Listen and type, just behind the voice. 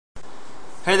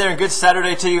Hey there, and good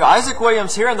Saturday to you. Isaac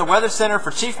Williams here in the Weather Center for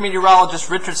Chief Meteorologist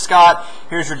Richard Scott.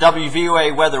 Here's your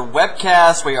WVOA weather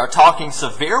webcast. We are talking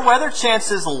severe weather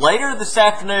chances later this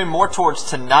afternoon, more towards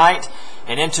tonight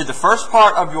and into the first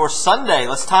part of your Sunday.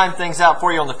 Let's time things out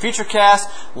for you on the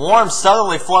Futurecast. Warm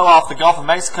southerly flow off the Gulf of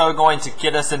Mexico going to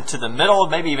get us into the middle,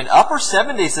 maybe even upper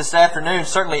 70s this afternoon.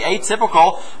 Certainly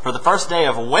atypical for the first day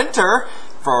of winter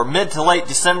for mid to late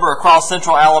December across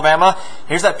central Alabama.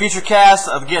 Here's that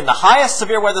Futurecast. Again, the highest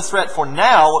severe weather threat for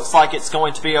now looks like it's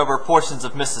going to be over portions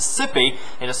of Mississippi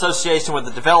in association with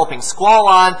the developing squall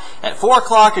line. At 4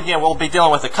 o'clock, again, we'll be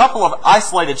dealing with a couple of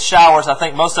isolated showers. I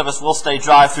think most of us will stay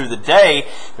dry through the day.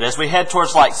 But as we head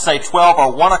towards, like, say, 12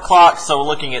 or 1 o'clock, so we're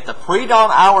looking at the pre-dawn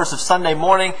hours of Sunday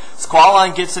morning, squall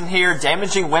line gets in here,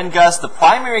 damaging wind gusts. The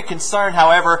primary concern,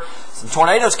 however, some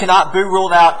tornadoes cannot be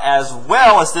ruled out as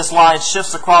well as this line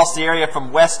shifts across the area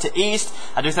from west to east.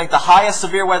 I do think the highest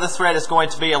severe weather threat is going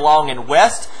to be along and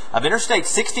west of Interstate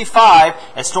 65.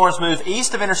 As storms move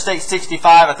east of Interstate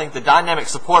 65, I think the dynamic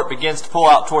support begins to pull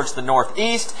out towards the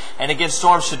northeast. And again,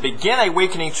 storms should begin a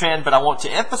weakening trend, but I want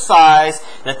to emphasize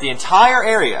that the entire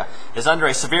area is under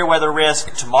a severe weather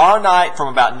risk tomorrow night from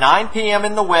about 9 p.m.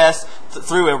 in the west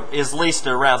through at least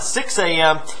around 6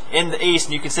 a.m. in the east.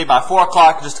 And you can see by 4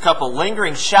 o'clock just a couple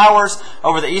lingering showers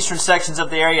over the eastern sections of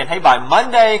the area. And hey, by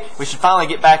Monday, we should finally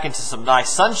get back into some nice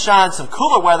sunshine, some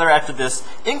cooler weather after this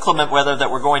inclement weather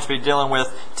that we're going to be dealing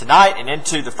with tonight and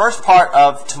into the first part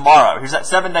of tomorrow. Here's that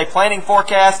 7-day planning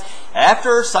forecast.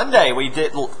 After Sunday, we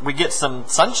get some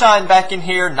sunshine back in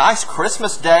here. Nice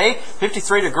Christmas day,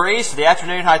 53 degrees for the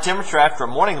afternoon high temperature after a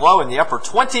morning low in the upper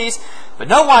 20s. But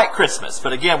no white Christmas.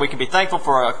 But again, we can be thankful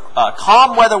for a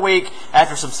calm weather week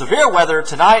after some severe weather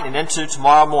tonight and into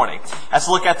tomorrow morning. As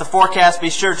we look at the forecast, be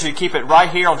sure to keep it right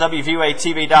here on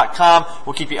WVOATV.com.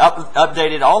 We'll keep you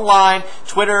updated online,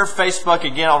 Twitter, Facebook,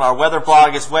 again on our weather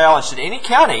blog as well. And should any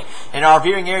county in our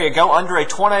viewing area go under a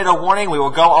tornado warning, we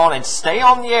will go on and stay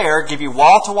on the air, give you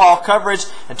wall-to-wall coverage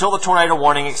until the tornado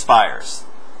warning expires.